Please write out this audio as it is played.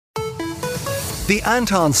The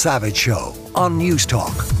Anton Savage Show on News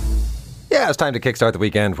Talk. Yeah, it's time to kickstart the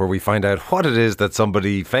weekend, where we find out what it is that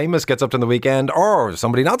somebody famous gets up to on the weekend, or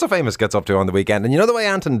somebody not so famous gets up to on the weekend. And you know the way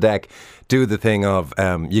Anton Deck do the thing of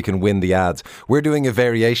you can win the ads? We're doing a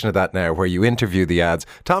variation of that now, where you interview the ads.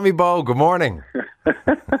 Tommy Bowe, good morning.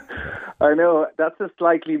 I know, that's a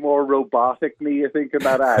slightly more robotic me, I think, in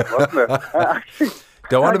that ad, wasn't it?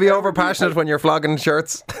 Don't want to be over passionate when you're flogging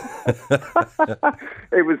shirts.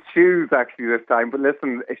 It was shoes actually this time, but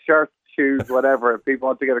listen, shirts, shoes, whatever. If people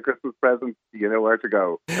want to get a Christmas present, you know where to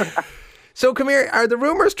go. So come here, are the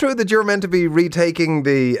rumours true that you're meant to be retaking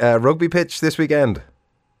the rugby pitch this weekend?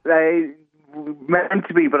 Meant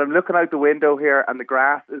to be, but I'm looking out the window here and the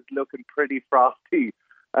grass is looking pretty frosty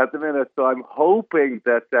at the minute, so I'm hoping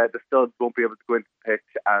that the studs won't be able to go into the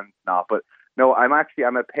pitch and not. But no, I'm a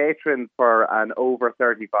patron for an over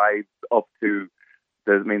 35s up to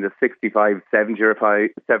the 65,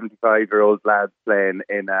 75-year-old lads playing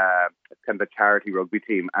in kind of a charity rugby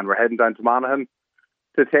team, and we're heading down to Monaghan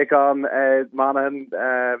to take on Monaghan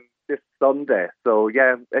this Sunday. So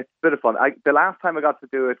yeah, it's a bit of fun. The last time I got to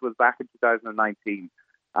do it was back in 2019,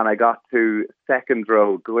 and I got to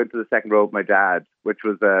go into the second row with my dad, which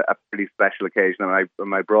was a pretty special occasion. And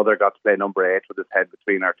my brother got to play number 8 with his head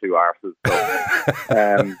between our two arses.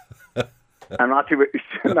 So, I'm not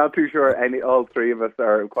too sure all three of us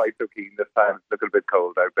are quite so keen this time. It's looking a bit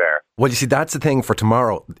cold out there. Well, you see, that's the thing for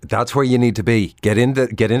tomorrow. That's where you need to be. Get into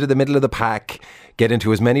the middle of the pack. Get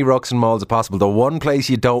into as many rucks and malls as possible. The one place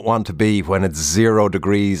you don't want to be when it's 0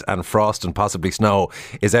 degrees and frost and possibly snow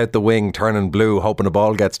is out the wing, turning blue, hoping a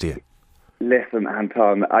ball gets to you. Listen,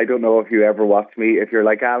 Anton, I don't know if you ever watched me. If you're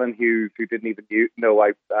like Alan Hughes, who didn't even know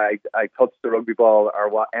I touched the rugby ball or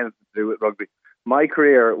what anything to do with rugby. My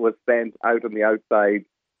career was spent out on the outside,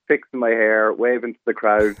 fixing my hair, waving to the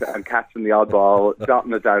crowd and catching the odd ball,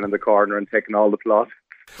 jotting it down in the corner and taking all the plaudits.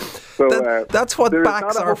 So that's what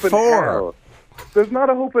backs are for. There's not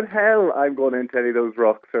a hope in hell I'm going into any of those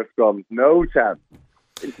rucks or scrums. No chance.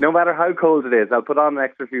 No matter how cold it is, I'll put on an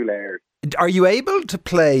extra few layers. Are you able to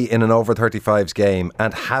play in an over 35s game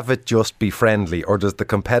and have it just be friendly, or does the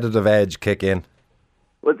competitive edge kick in?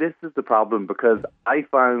 Well, this is the problem, because I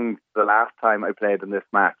found the last time I played in this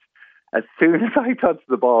match, as soon as I touched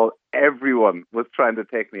the ball, everyone was trying to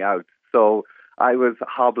take me out. So I was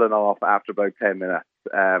hobbling off after about 10 minutes.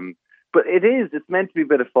 But it's meant to be a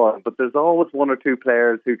bit of fun, but there's always one or two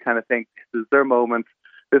players who kind of think this is their moment,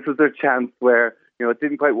 this is their chance where, it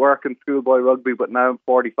didn't quite work in schoolboy rugby, but now I'm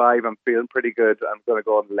 45, I'm feeling pretty good, I'm going to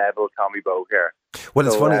go and level Tommy Bowe here. Well,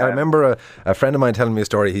 it's funny, I remember a friend of mine telling me a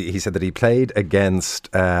story. He said that he played against,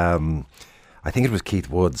 I think it was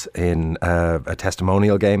Keith Woods in a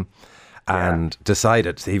testimonial game, and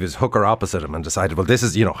decided, he was hooker opposite him, and decided, well, this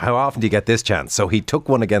is, how often do you get this chance? So he took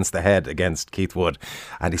one against the head against Keith Wood,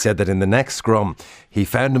 and he said that in the next scrum he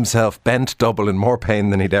found himself bent double in more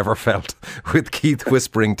pain than he'd ever felt, with Keith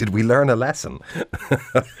whispering, "Did we learn a lesson?"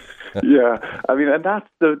 Yeah, I mean, and that's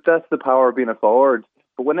the power of being a forward.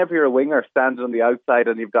 But whenever you're a winger standing on the outside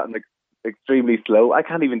and you've gotten extremely slow, I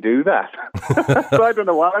can't even do that. So I don't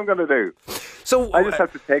know what I'm going to do. So I just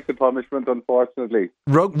have to take the punishment, unfortunately.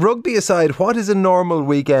 Rugby aside, what is a normal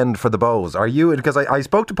weekend for the Bows? Are you, because I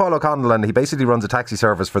spoke to Paul O'Connell, and he basically runs a taxi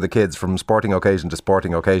service for the kids from sporting occasion to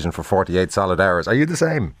sporting occasion for 48 solid hours. Are you the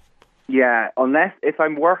same? Yeah, unless if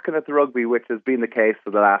I'm working at the rugby, which has been the case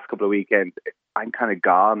for the last couple of weekends, I'm kind of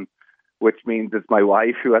gone, which means it's my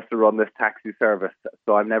wife who has to run this taxi service.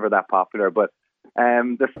 So I'm never that popular. But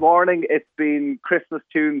this morning it's been Christmas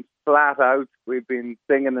tunes flat out. We've been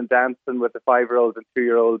singing and dancing with the 5-year-olds and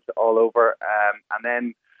 2-year-olds all over. And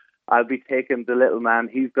then I'll be taking the little man.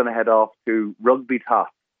 He's going to head off to rugby toss.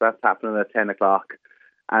 That's happening at 10 o'clock.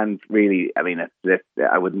 And really, I mean,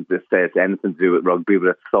 I wouldn't just say it's anything to do with rugby, but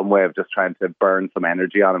it's some way of just trying to burn some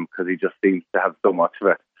energy on him, because he just seems to have so much of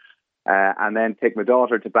it. And then take my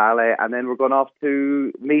daughter to ballet, and then we're going off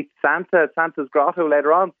to meet Santa at Santa's Grotto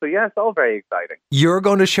later on. So yeah, it's all very exciting. You're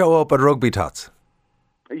going to show up at rugby tots?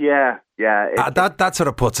 Yeah. That sort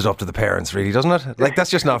of puts it up to the parents, really, doesn't it? Like, that's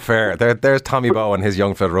just not fair. There's Tommy Bowe and his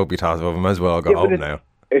young fella rugby tots. Well, we might as well go home now.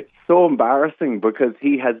 It's so embarrassing, because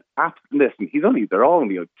he has listen, they're all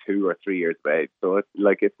only 2 or 3 years of age, so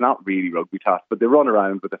it's not really rugby tots, but they run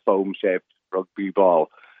around with a foam shaped rugby ball.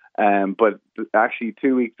 But actually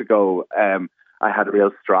 2 weeks ago, I had a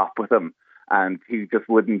real strop with him, and he just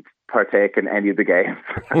wouldn't partake in any of the games.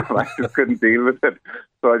 I just couldn't deal with it.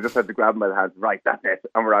 So I just had to grab him by the hands. Right, that's it.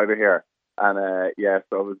 And we're out of here. And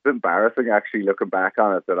so it was a bit embarrassing, actually, looking back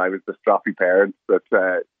on it, that I was the stroppy parent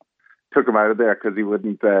that took him out of there because he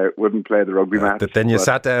wouldn't play the rugby match. But then you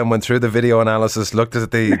sat down, went through the video analysis, looked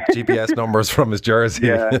at the GPS numbers from his jersey.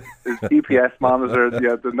 Yeah, his GPS monitors.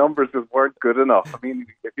 Yeah, the numbers just weren't good enough. I mean,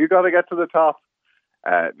 if you got to get to the top,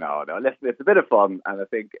 no. Listen, it's a bit of fun, and I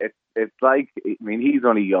think it's like. I mean, he's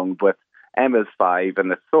only young, but Emma's 5,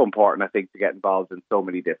 and it's so important, I think, to get involved in so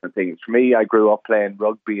many different things. For me, I grew up playing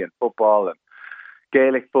rugby and football and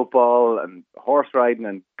Gaelic football and horse riding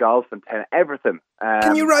and golf and tennis, everything.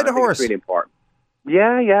 Can you ride a horse? It's really important.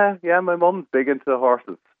 Yeah. My mum's big into the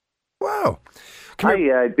horses. Wow.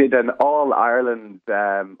 I did an All-Ireland,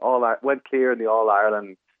 went clear in the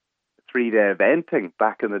All-Ireland 3-day eventing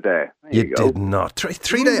back in the day. You did not.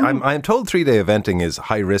 3-day, I'm told 3-day eventing is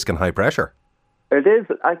high risk and high pressure. It is.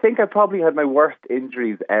 I think I probably had my worst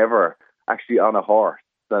injuries ever actually on a horse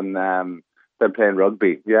than playing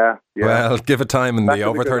rugby. Yeah. Well, give it time in the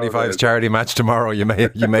over 35s charity match tomorrow. You may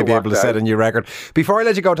be able to set a new record. Before I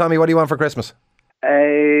let you go, Tommy, what do you want for Christmas?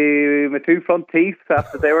 My 2 front teeth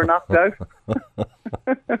after they were knocked out.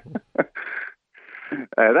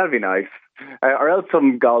 That'd be nice. Or else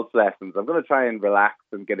some golf lessons. I'm going to try and relax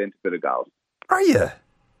and get into a bit of golf. Are you?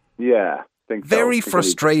 Yeah. Very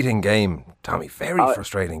frustrating game, Tommy. Very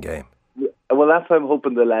frustrating game. Well, that's why I'm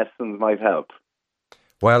hoping the lessons might help.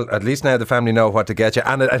 Well, at least now the family know what to get you.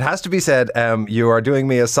 And it has to be said, you are doing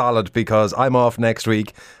me a solid because I'm off next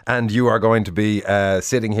week and you are going to be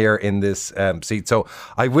sitting here in this seat. So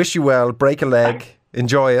I wish you well. Break a leg.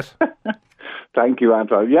 Enjoy it. Thank you,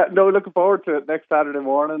 Anton. Yeah, no, looking forward to it next Saturday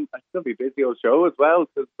morning. I'll still be busy on show as well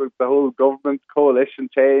because the whole government coalition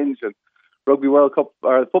change and Rugby World Cup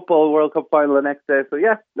or Football World Cup final the next day. So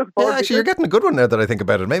yeah, looking forward to it. Actually, you're getting a good one now that I think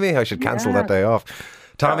about it. Maybe I should cancel that day off.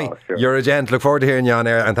 Tommy, you're a gent. Look forward to hearing you on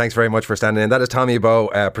air, and thanks very much for standing in. That is Tommy Bowe,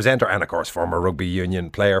 presenter and, of course, former rugby union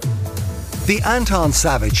player. The Anton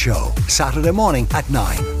Savage Show, Saturday morning at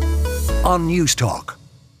 9 on News Talk.